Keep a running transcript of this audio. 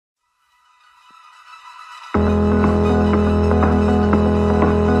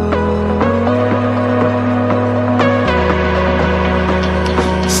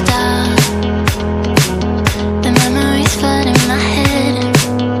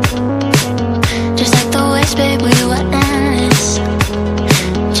babe, we were endless.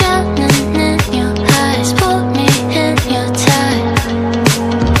 Drowning in your eyes, put me in your tide.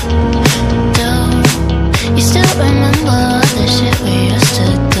 Do you still remember all the shit we used to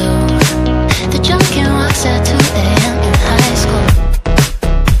do? The drunken walks at 2 AM in high school.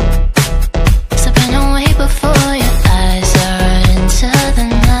 Slipping away before your eyes are into the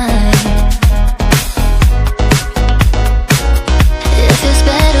night. It feels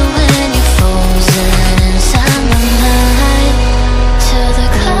better when you're frozen inside my mind. Till the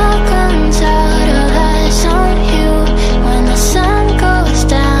clock runs out of eyes on you. When the sun goes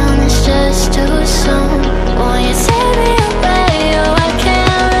down, it's just too soon. Won't you take me away? Oh, I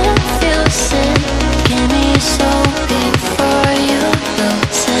can't refuse it. Give me your soul before you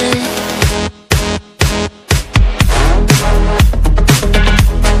lose it.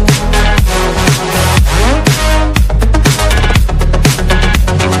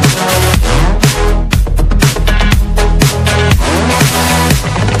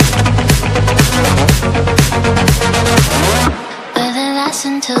 Will it last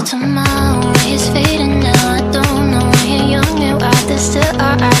until tomorrow? It's fading now, I don't know. When you're young, you're out there, still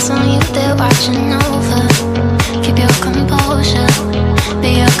our eyes on you, they're watching over. Keep your composure, be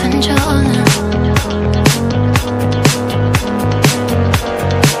your controller.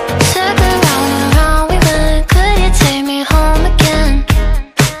 Circle round and round we went, could you take me home again?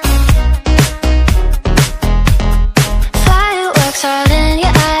 Fireworks all in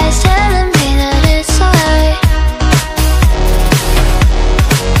your eyes, telling me that it's alright.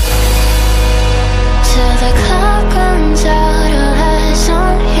 Till the clock runs out of eyes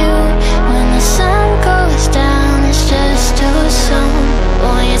on you. When the sun goes down, it's just too soon.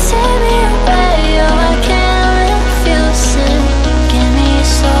 Won't you take me away? Oh, I can't refuse it. Give me your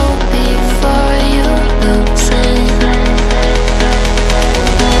soul before you lose it.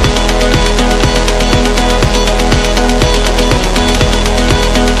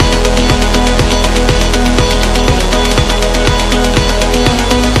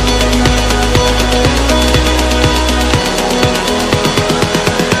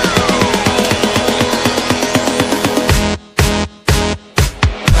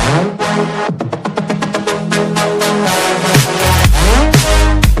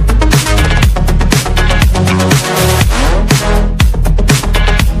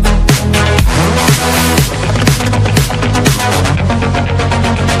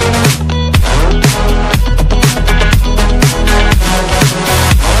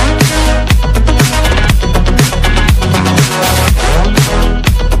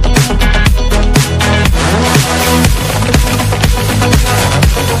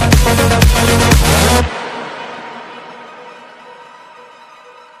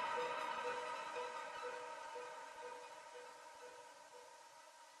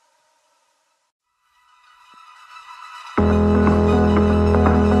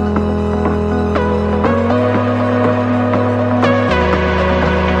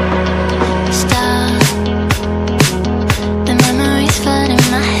 Stop. The memories flood in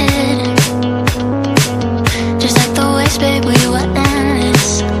my head. Just like the waves, babe, we were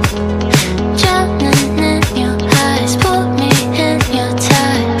endless. Drowning in your eyes, put me in your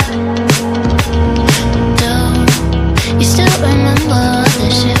tide. Do you still remember all the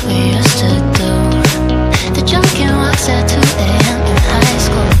shit we used to do? The drunken walks at 2 AM in high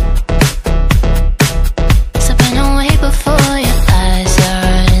school. Slipping away before your eyes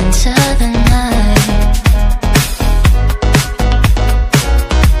are into the night.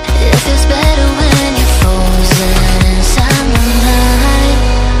 It feels better when you're frozen inside my mind.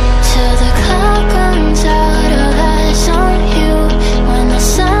 Till the clock runs out of eyes on you. When the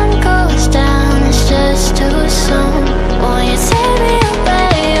sun goes down, it's just too soon. Won't you take me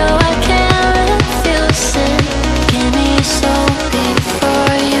away? Oh, I can't refuse it. Give me your soul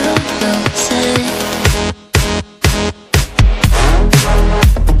before you lose it.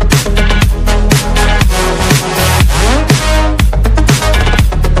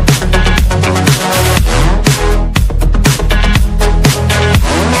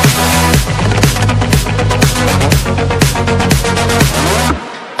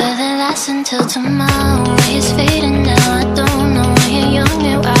 Will it last until tomorrow? It's fading now, I don't know. When you're young,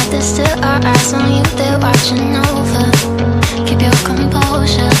 you're out there, still our eyes on you, they're watching